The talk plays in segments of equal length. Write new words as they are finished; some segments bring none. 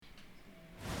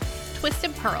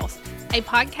Twisted Pearls, a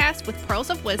podcast with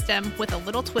pearls of wisdom with a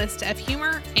little twist of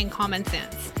humor and common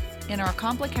sense. In our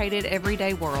complicated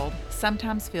everyday world,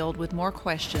 sometimes filled with more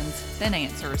questions than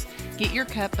answers, get your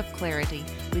cup of clarity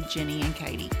with Jenny and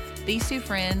Katie. These two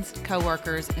friends,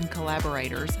 co-workers, and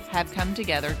collaborators have come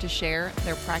together to share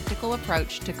their practical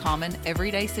approach to common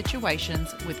everyday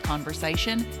situations with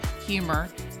conversation, humor,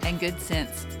 and good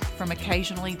sense from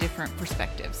occasionally different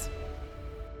perspectives.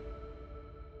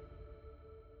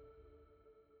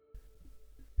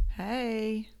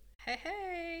 Hey,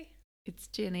 Hey, it's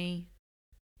Jenny.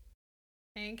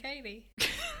 and Katie.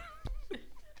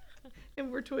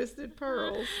 And we're Twisted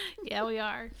Pearls. Yeah, we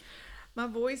are. My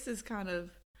voice is kind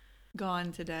of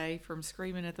gone today from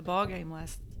screaming at the ball game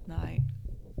last night.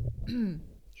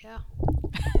 Yeah.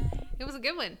 It was a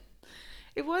good one.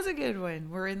 It was a good one.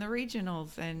 We're in the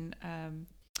regionals, and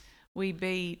we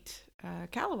beat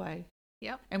Callaway.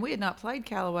 Yep. And we had not played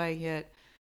Callaway yet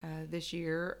this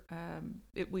year.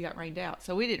 We got rained out,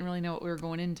 so we didn't really know what we were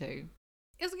going into.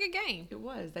 It was a good game. It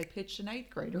was. They pitched an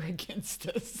 8th grader against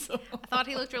us. So. I thought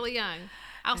he looked really young.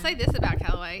 I'll say this about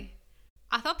Callaway.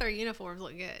 I thought their uniforms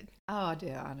looked good. Oh, I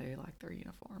did. I do like their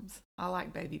uniforms. I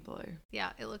like baby blue.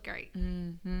 Yeah, it looked great.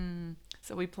 Mm-hmm.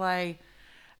 So we play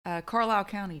Carlisle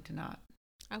County tonight.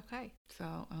 Okay.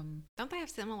 So Don't they have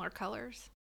similar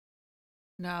colors?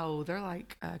 no, they're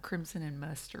like crimson and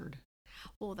mustard.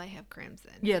 Well, they have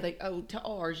crimson. Yeah, to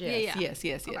ours. Yes, Yeah.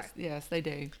 yes, Okay. yes. They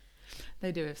do.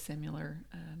 They do have similar.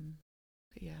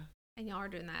 But yeah, And y'all are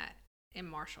doing that in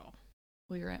Marshall.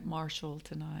 we are at Marshall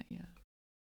tonight. Yeah.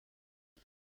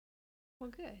 Well,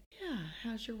 good. Yeah.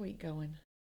 How's your week going?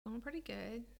 Going pretty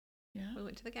good. Yeah. We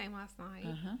went to the game last night.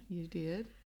 You did.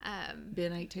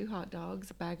 Ben ate 2 hot dogs,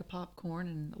 a bag of popcorn,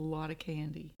 and a lot of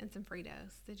candy. And some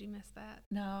Fritos. Did you miss that?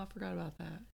 No, I forgot about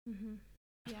that. Mm-hmm.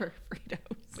 Yeah. For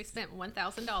Fritos. We spent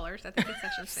 $1,000 at the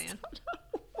concession stand.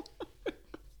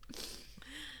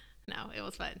 No, it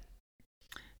was fun.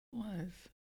 Was.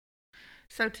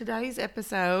 So today's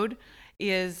episode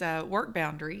is work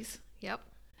boundaries. Yep.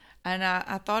 And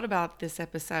I thought about this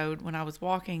episode when I was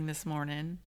walking this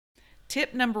morning.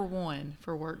 Tip number 1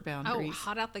 for work boundaries. Oh,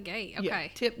 hot out the gate. Okay. Yeah,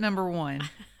 tip number 1.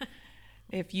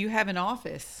 If you have an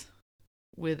office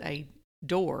with a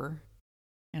door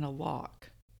and a lock,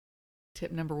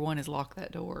 tip number 1 is lock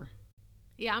that door.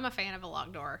 Yeah, I'm a fan of a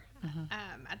locked door Uh-huh.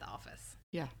 at the office.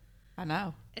 Yeah, I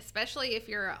know. Especially if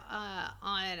you're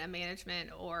on a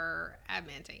management or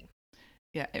admin team.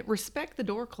 Yeah, respect the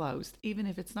door closed, even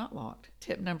if it's not locked.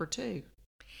 Tip number 2.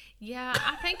 Yeah,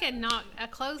 I think a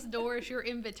closed door is your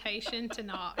invitation to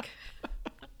knock.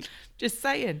 Just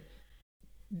saying,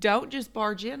 don't just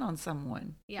barge in on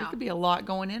someone. Yeah. There could be a lot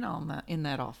going in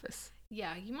that office.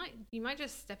 Yeah, you might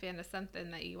just step into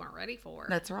something that you weren't ready for.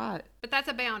 That's right. But that's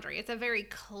a boundary. It's a very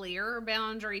clear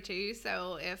boundary too.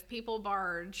 So if people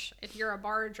barge, if you're a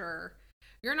barger,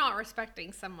 you're not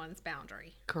respecting someone's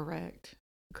boundary. Correct.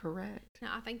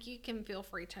 Now, I think you can feel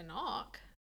free to knock.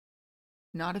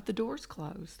 Not if the door's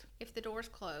closed. If the door's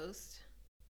closed,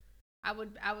 I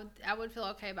would feel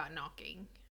okay about knocking.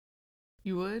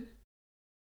 You would?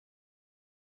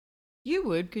 You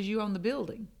would, because you own the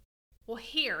building. Well,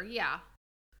 here, yeah.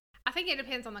 I think it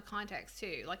depends on the context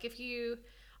too. Like if you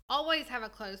always have a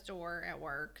closed door at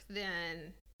work,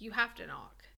 then you have to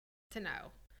knock to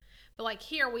know. But like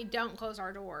here, we don't close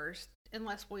our doors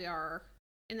unless we are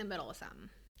in the middle of something.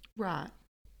 Right.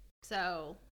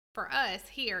 So for us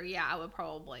here, yeah, I would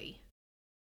probably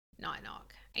not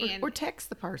knock. And Or text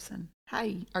the person.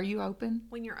 Hey, are you open?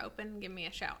 when you're open, give me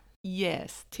a shout.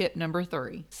 Yes. Tip number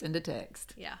 3. Send a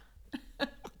text. Yeah.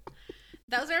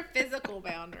 Those are physical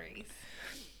boundaries.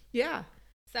 Yeah.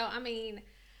 So, I mean,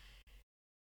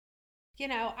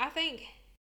 I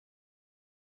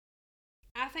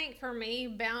think for me,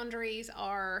 boundaries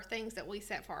are things that we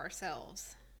set for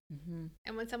ourselves. Mm-hmm.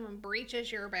 And when someone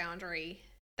breaches your boundary,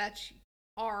 that's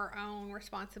our own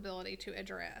responsibility to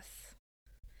address.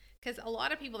 Because a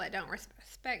lot of people that don't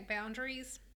respect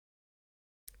boundaries,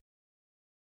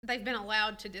 they've been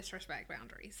allowed to disrespect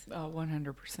boundaries. Oh,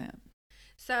 100%.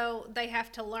 So they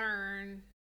have to learn.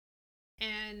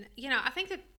 And, I think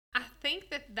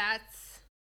that that's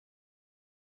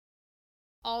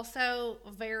also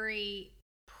very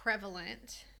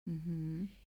prevalent Mm-hmm.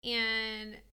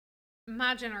 in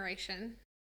my generation,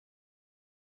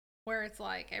 where it's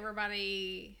like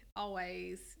everybody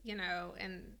always,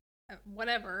 and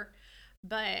whatever.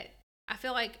 But I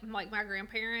feel like my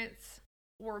grandparents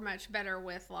were much better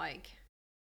with like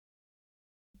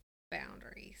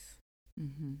boundaries.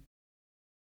 Mm-hmm.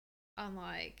 On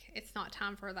like, it's not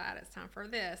time for that, it's time for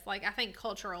this. Like, I think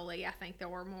culturally, there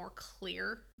were more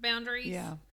clear boundaries.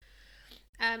 Yeah.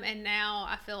 And now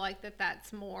I feel like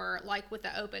that's more like with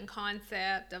the open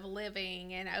concept of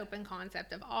living and open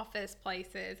concept of office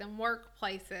places and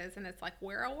workplaces. And it's like,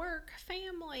 we're a work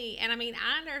family. And I mean,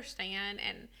 I understand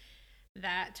and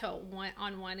that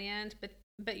on one end,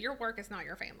 but your work is not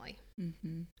your family.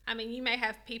 Mm-hmm. I mean, you may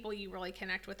have people you really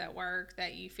connect with at work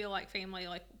that you feel like family,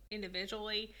 like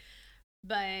individually,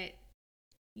 but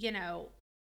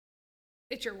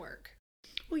it's your work.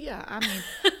 Well, yeah, I mean,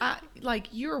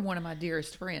 you're one of my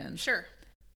dearest friends. Sure.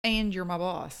 And you're my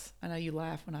boss. I know you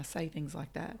laugh when I say things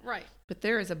like that. Right. But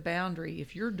there is a boundary.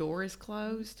 If your door is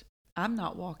closed, I'm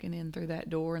not walking in through that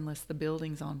door unless the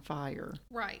building's on fire.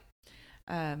 Right.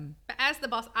 But as the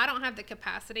boss, I don't have the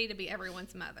capacity to be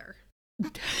everyone's mother.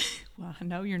 Well, I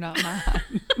know you're not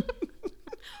mine.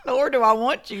 Nor do I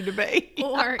want you to be.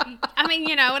 Or, I mean,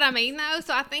 you know what I mean, though?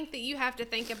 So I think that you have to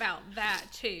think about that,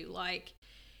 too. Like,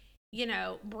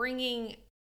 I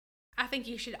think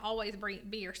you should always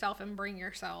be yourself and bring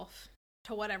yourself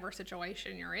to whatever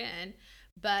situation you're in.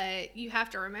 But you have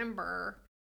to remember,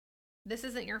 this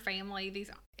isn't your family. These,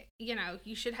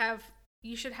 you should have,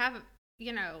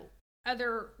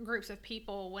 other groups of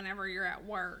people whenever you're at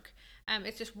work.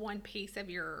 It's just one piece of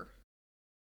your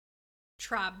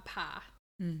tribe pie.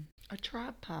 A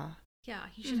tribe pie. Yeah,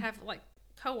 you should have like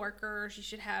coworkers. You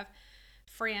should have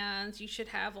friends. You should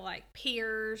have like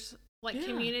peers, like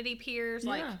community peers.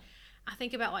 Like I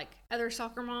think about like other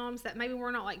soccer moms that maybe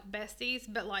we're not like besties,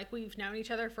 but like we've known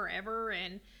each other forever,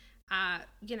 and I,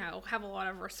 have a lot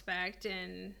of respect,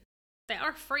 and they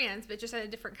are friends, but just at a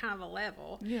different kind of a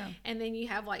level. Yeah. And then you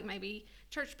have like maybe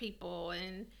church people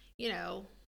and,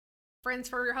 friends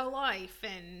for your whole life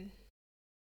and,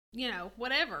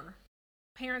 whatever.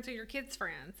 Parents are your kids'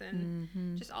 friends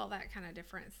and just all that kind of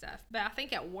different stuff. But I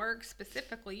think at work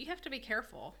specifically, you have to be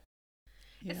careful.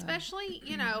 Yeah. Especially,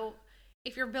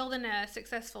 if you're building a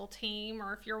successful team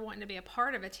or if you're wanting to be a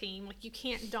part of a team, like you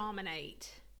can't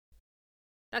dominate.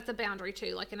 That's a boundary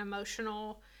too, like an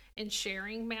emotional and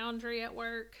sharing boundary at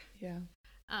work. Yeah.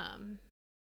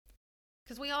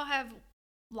 Because we all have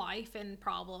life and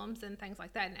problems and things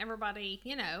like that. And everybody,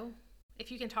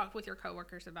 if you can talk with your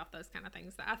coworkers about those kind of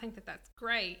things, I think that's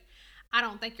great. I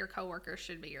don't think your coworkers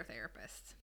should be your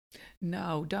therapist.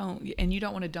 No, don't. And you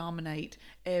don't want to dominate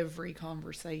every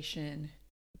conversation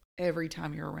every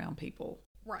time you're around people.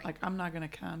 Right. Like, I'm not going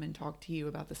to come and talk to you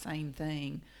about the same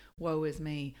thing. Woe is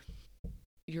me.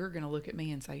 You're going to look at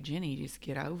me and say, Jenny, just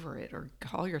get over it, or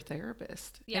call your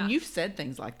therapist. Yeah. And you've said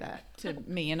things like that to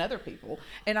me and other people.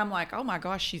 And I'm like, oh my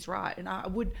gosh, she's right. And I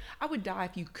would die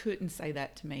if you couldn't say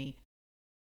that to me.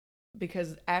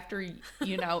 Because after,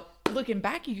 looking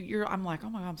back, I'm like, oh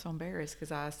my God, I'm so embarrassed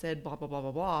because I said blah, blah, blah,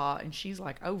 blah, blah. And she's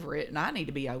like over it, and I need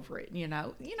to be over it. You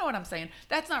know what I'm saying?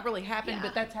 That's not really happened,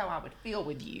 but that's how I would feel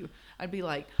with you. I'd be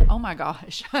like, oh my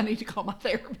gosh, I need to call my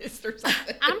therapist or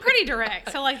something. I'm pretty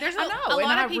direct. So like there's a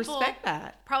lot of people respect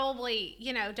that. Probably,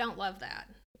 don't love that.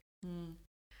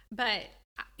 But,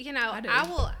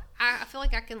 I feel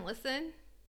like I can listen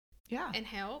and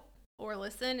help, or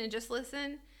listen and just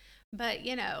listen. But,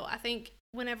 I think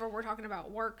whenever we're talking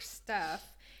about work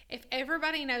stuff, if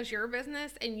everybody knows your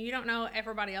business and you don't know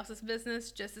everybody else's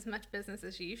business, just as much business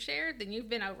as you've shared, then you've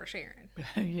been oversharing.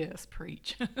 Yes,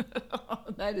 preach.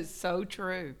 That is so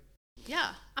true.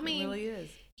 Yeah. I mean, it really is.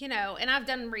 And I've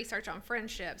done research on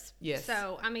friendships. Yes.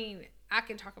 So, I mean, I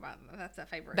can talk about that's a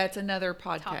favorite. That's another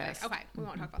podcast. Topic. Okay. We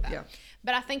won't talk about that. Yeah.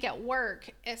 But I think at work,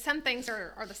 some things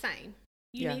are the same.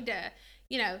 You need to,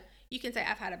 you can say,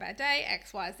 I've had a bad day,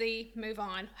 X, Y, Z, move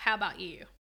on. How about you?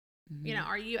 Mm-hmm.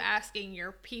 Are you asking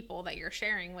your people that you're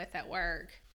sharing with at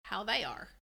work how they are?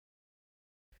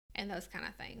 And those kind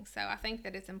of things. So I think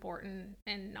that it's important,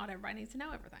 and not everybody needs to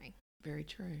know everything. Very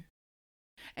true.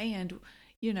 And,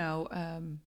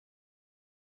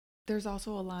 there's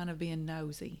also a line of being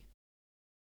nosy.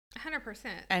 100%.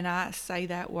 And I say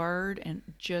that word, and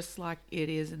just like it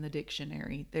is in the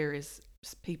dictionary, there is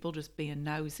people just being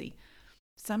nosy.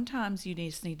 Sometimes you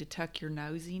just need to tuck your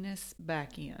nosiness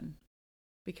back in,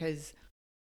 because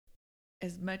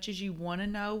as much as you want to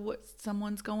know what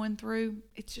someone's going through,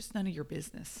 it's just none of your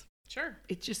business. Sure.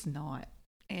 It's just not.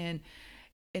 And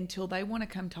until they want to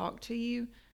come talk to you,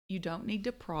 you don't need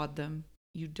to prod them.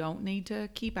 You don't need to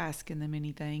keep asking them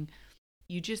anything.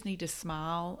 You just need to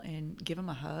smile and give them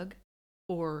a hug,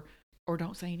 or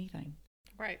don't say anything.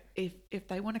 Right. If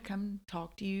they want to come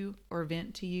talk to you or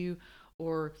vent to you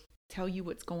or tell you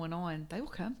what's going on, they will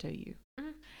come to you.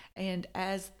 Mm-hmm. And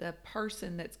as the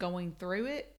person that's going through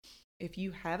it, if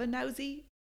you have a nosy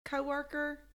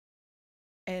coworker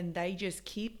and they just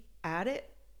keep at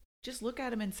it, just look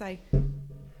at them and say,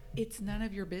 it's none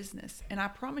of your business. And I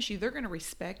promise you, they're going to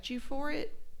respect you for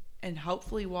it and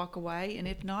hopefully walk away. And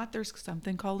if not, there's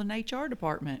something called an HR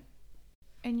department.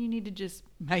 And you need to just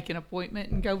make an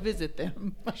appointment and go visit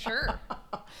them. Sure.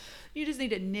 You just need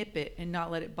to nip it and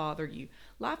not let it bother you.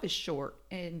 Life is short,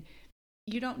 and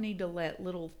you don't need to let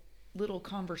little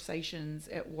conversations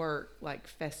at work like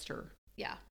fester.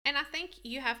 Yeah. And I think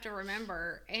you have to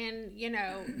remember, and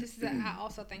this is I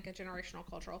also think a generational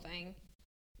cultural thing.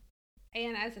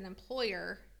 And as an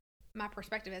employer, my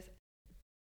perspective is,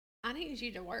 I need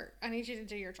you to work. I need you to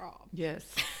do your job.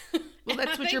 Yes. Well,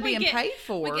 that's what you're being paid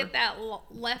for. We get that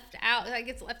left out. That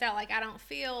gets left out, like I don't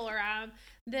feel, or I'm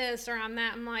this, or I'm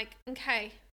that. I'm like,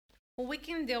 okay, well, we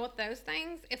can deal with those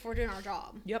things if we're doing our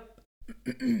job. Yep.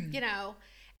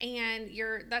 And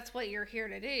that's what you're here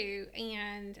to do.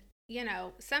 And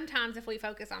sometimes if we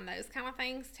focus on those kind of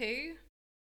things too,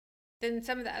 then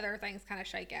some of the other things kind of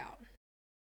shake out.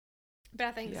 But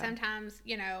I think sometimes,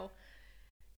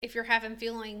 if you're having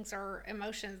feelings or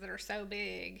emotions that are so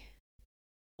big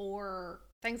or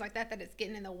things like that, that it's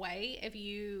getting in the way of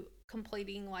you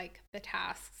completing like the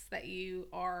tasks that you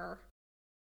are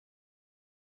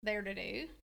there to do,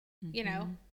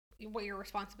 what your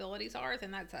responsibilities are,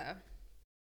 then that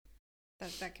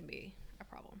can be a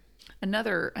problem.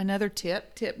 Another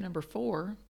tip number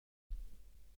 4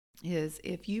 is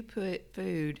if you put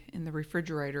food in the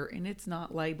refrigerator and it's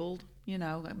not labeled,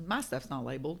 my stuff's not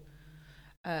labeled,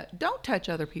 don't touch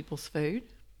other people's food.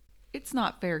 It's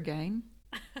not fair game.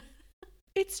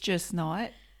 It's just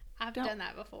not. I've done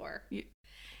that before.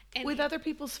 With other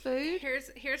people's food?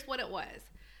 Here's what it was.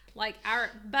 But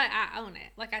I own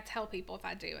it. Like, I tell people if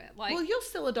I do it. Like, well, you'll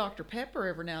steal a Dr. Pepper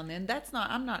every now and then.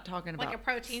 I'm not talking about. Like a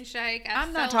protein shake.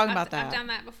 I'm not talking about that. I've done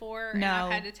that before. No. And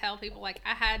I've had to tell people, like,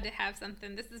 I had to have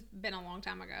something. This has been a long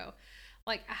time ago.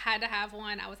 Like, I had to have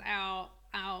one. I was out.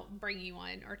 I'll bring you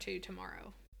one or two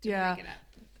tomorrow to make it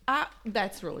up.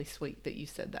 That's really sweet that you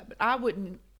said that. But I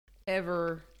wouldn't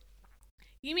ever.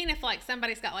 You mean if, like,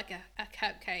 somebody's got, like, a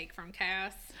cupcake from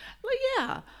Cass? Well,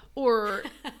 yeah. Or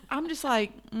I'm just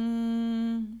like,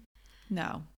 no.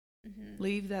 Mm-hmm.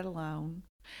 Leave that alone.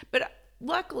 But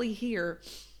luckily here,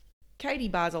 Katie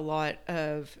buys a lot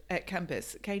at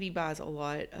Compass, Katie buys a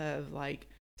lot of, like,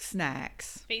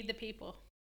 snacks. Feed the people.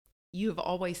 You have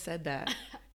always said that.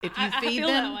 If you feed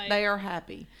them, they are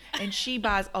happy. And she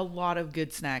buys a lot of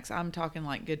good snacks. I'm talking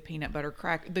like good peanut butter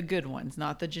crack, the good ones,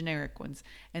 not the generic ones,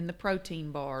 and the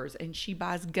protein bars. And she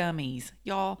buys gummies.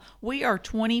 Y'all, we are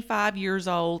 25 years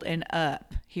old and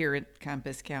up here at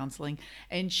Compass Counseling,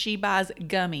 and she buys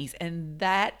gummies. And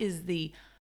that is the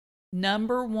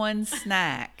number one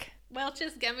snack.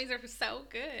 Welch's gummies are so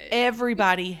good.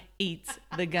 Everybody eats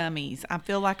the gummies. I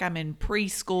feel like I'm in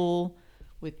preschool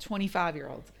with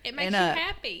 25-year-olds. It makes you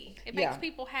happy. It makes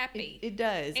people happy. It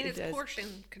does. And it's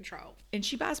portion control. And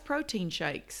she buys protein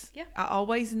shakes. Yeah. I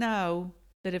always know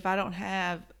that if I don't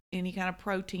have any kind of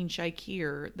protein shake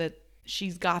here, that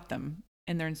she's got them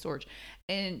and they're in storage.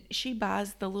 And she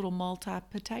buys the little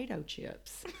multi-potato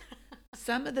chips.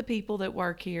 Some of the people that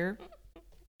work here,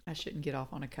 I shouldn't get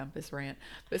off on a Compass rant,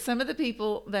 but some of the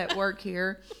people that work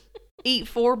here eat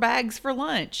 4 bags for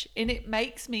lunch, and it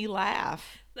makes me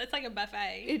laugh. That's like a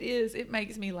buffet. It is. It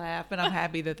makes me laugh, and I'm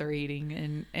happy that they're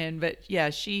eating. But yeah,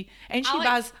 she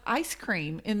buys ice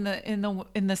cream in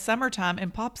the summertime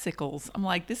and popsicles. I'm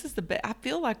like, this is the best. I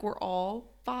feel like we're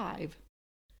all 5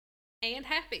 and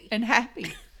happy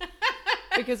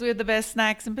because we have the best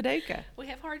snacks in Paducah. We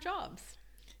have hard jobs.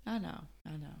 I know.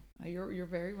 You're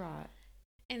very right.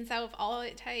 And so if all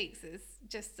it takes is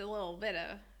just a little bit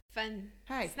of fun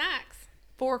snacks.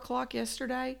 4:00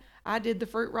 yesterday, I did the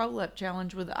fruit roll-up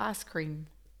challenge with the ice cream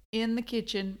in the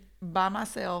kitchen by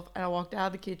myself, and I walked out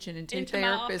of the kitchen, and two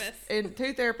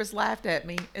therapists laughed at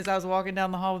me as I was walking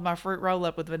down the hall with my fruit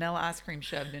roll-up with vanilla ice cream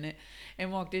shoved in it,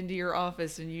 and walked into your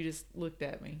office, and you just looked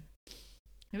at me.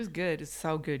 It was good. It's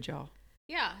so good, y'all.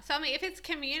 Yeah. So, I mean, if it's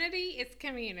community, it's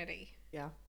community. Yeah.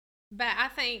 But I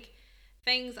think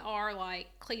things are like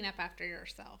clean up after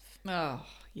yourself. Oh,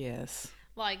 yes.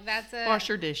 Like wash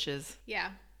your dishes.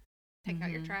 Yeah. Take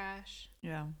out your trash.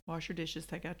 Yeah. Wash your dishes.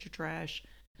 Take out your trash.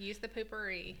 Use the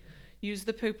poopery.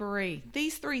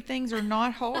 These 3 things are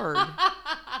not hard.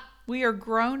 We are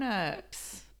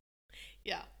grown-ups.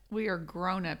 Yeah. We are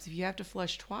grown-ups. If you have to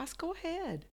flush twice, go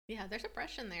ahead. Yeah. There's a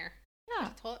brush in there. Yeah.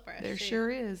 There's a toilet brush. There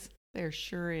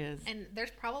sure is. And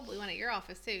there's probably one at your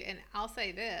office too. And I'll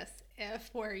say this, if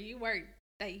where you work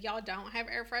that y'all don't have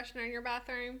air freshener in your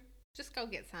bathroom, just go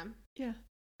get some. Yeah.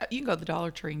 You can go to the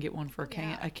Dollar Tree and get one for a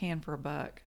can for $1.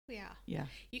 Yeah. Yeah.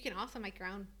 You can also make your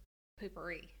own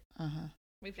poopery. Uh-huh.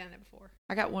 We've done it before.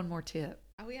 I got one more tip.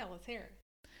 Oh, yeah. Let's hear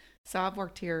it. So I've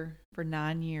worked here for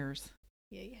 9 years,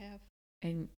 Yeah, you have.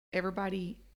 and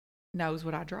everybody knows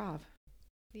what I drive.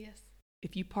 Yes.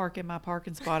 If you park in my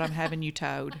parking spot, I'm having you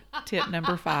towed. Tip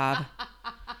number 5.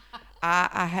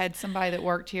 I had somebody that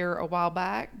worked here a while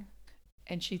back,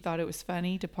 and she thought it was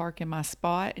funny to park in my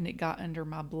spot, and it got under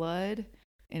my blood,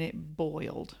 and it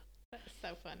boiled. That's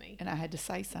so funny. And I had to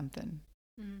say something,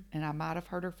 Mm. and I might have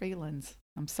hurt her feelings.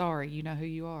 I'm sorry. You know who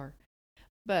you are.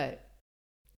 But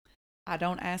I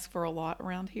don't ask for a lot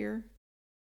around here.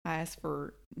 I ask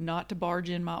for not to barge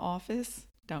in my office,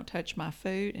 don't touch my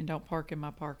food, and don't park in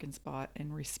my parking spot,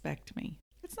 and respect me.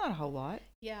 It's not a whole lot.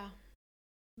 Yeah.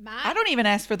 I don't even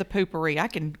ask for the poopery. I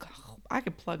can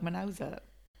plug my nose up.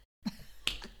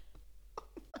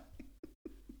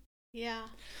 Yeah.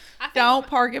 I think Don't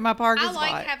park in my parking I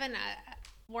spot. like having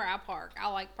where I park. I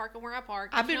like parking where I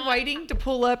park. I've been waiting to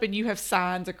pull up, and you have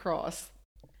signs across.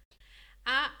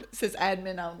 It says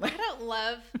admin only. I don't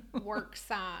love work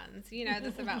signs. You know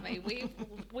this about me.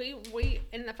 We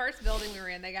in the first building we were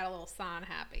in, they got a little sign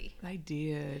happy They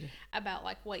did. about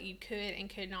like what you could and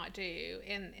could not do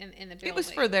in the building. It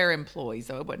was for their employees,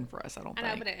 though. It wasn't for us, I don't I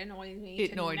think. know, but it annoyed me.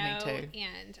 It annoyed me too.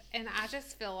 And I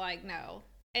just feel like no.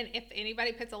 And if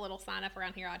anybody puts a little sign up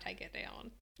around here, I'll take it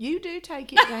down. You do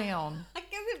take it down. I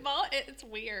guess it's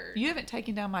weird. You haven't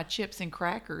taken down my chips and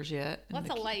crackers yet. What's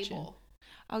a label?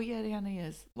 Oh, yeah, down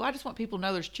is. Well, I just want people to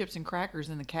know there's chips and crackers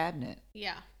in the cabinet,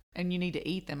 Yeah. and you need to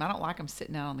eat them. I don't like them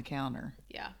sitting out on the counter.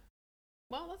 Yeah.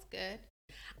 Well, that's good.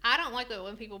 I don't like it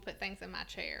when people put things in my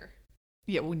chair.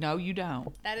 Yeah, well, no, you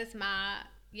don't. That is my,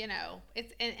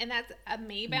 it's and that's a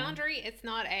me boundary. It's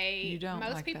not a. You don't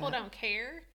Most like people that. don't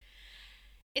care.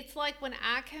 It's like when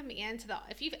I come into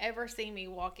if you've ever seen me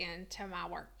walk into my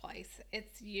workplace,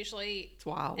 it's usually It's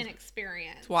wild. an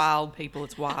experience. It's wild, people.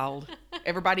 It's wild.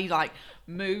 Everybody like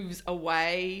moves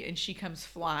away, and she comes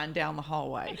flying down the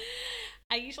hallway.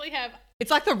 I usually have.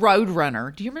 It's like the Road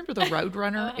Runner. Do you remember the Road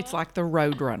Runner? It's like the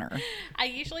Road Runner. I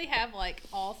usually have like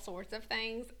all sorts of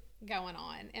things going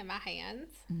on in my hands,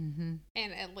 Mm-hmm.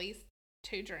 and at least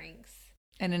 2 drinks,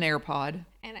 And an AirPod.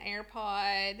 and an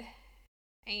AirPod,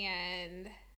 and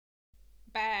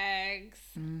bags,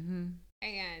 Mm-hmm.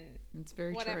 and It's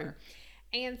very whatever. true.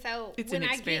 And so It's when an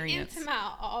I get experience. into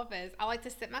my office, I like to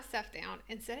sit my stuff down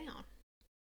and sit down.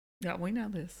 Yeah, we know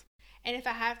this. And if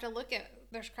I have to look at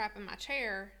there's crap in my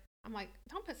chair, I'm like,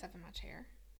 don't put stuff in my chair.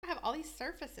 I have all these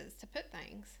surfaces to put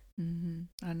things.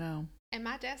 Mm-hmm. I know. And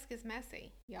my desk is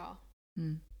messy, y'all.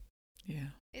 Mm. Yeah.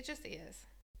 It just is.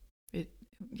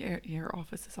 Your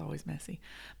office is always messy.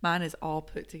 Mine is all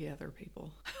put together,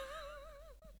 people.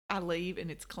 I leave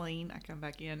and it's clean. I come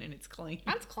back in and it's clean.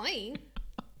 Mine's clean.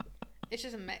 It's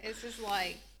just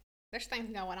like there's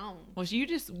things going on. Well, you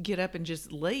just get up and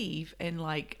just leave, and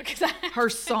like Because I have her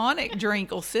to- Sonic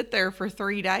drink will sit there for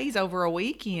 3 days over a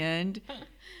weekend,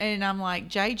 and I'm like,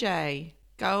 JJ,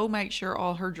 go make sure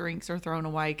all her drinks are thrown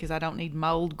away because I don't need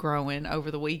mold growing over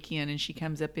the weekend. And she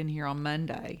comes up in here on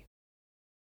Monday.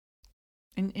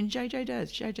 And JJ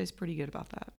does. JJ's pretty good about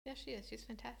that. Yeah, she is. She's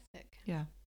fantastic. Yeah.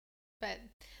 But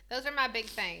those are my big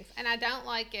things. And I don't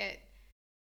like it.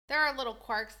 There are little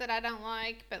quirks that I don't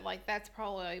like, but like that's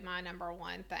probably my number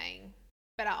one thing.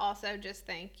 But I also just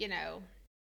think,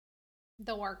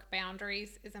 the work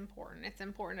boundaries is important. It's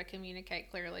important to communicate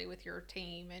clearly with your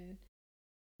team and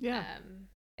Yeah.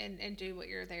 and do what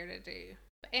you're there to do.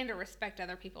 And to respect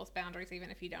other people's boundaries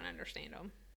even if you don't understand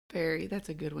them. That's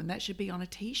a good one. That should be on a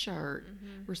t-shirt.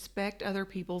 Mm-hmm. Respect other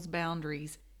people's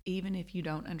boundaries, even if you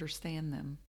don't understand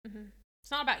them. Mm-hmm.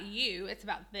 It's not about you, it's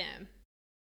about them.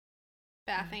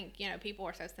 But I think, people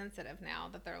are so sensitive now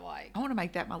that they're like, I want to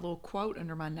make that my little quote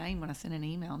under my name when I send an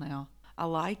email now. I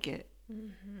like it.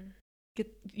 mm-hmm.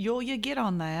 You get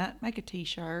on that. Make a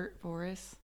t-shirt for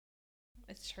us.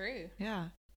 It's true. Yeah.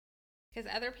 Because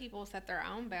other people set their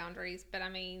own boundaries, but I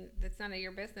mean, it's none of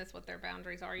your business what their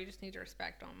boundaries are. You just need to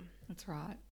respect them. That's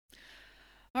right.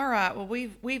 All right. Well,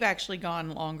 we've actually gone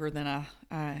longer than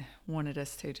I wanted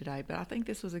us to today, but I think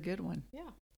this was a good one. Yeah.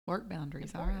 Work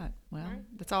boundaries. All Important. right. Well, All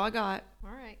right. that's all I got.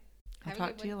 All right. I'll Have a talk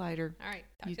good to you one. later. All right.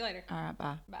 Talk to you later. All right.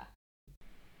 Bye. Bye.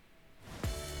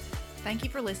 Thank you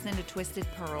for listening to Twisted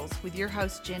Pearls with your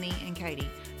hosts, Jenny and Katie.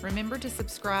 Remember to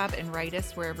subscribe and rate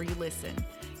us wherever you listen.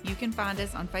 You can find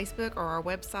us on Facebook or our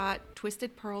website,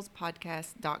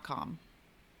 twistedpearlspodcast.com.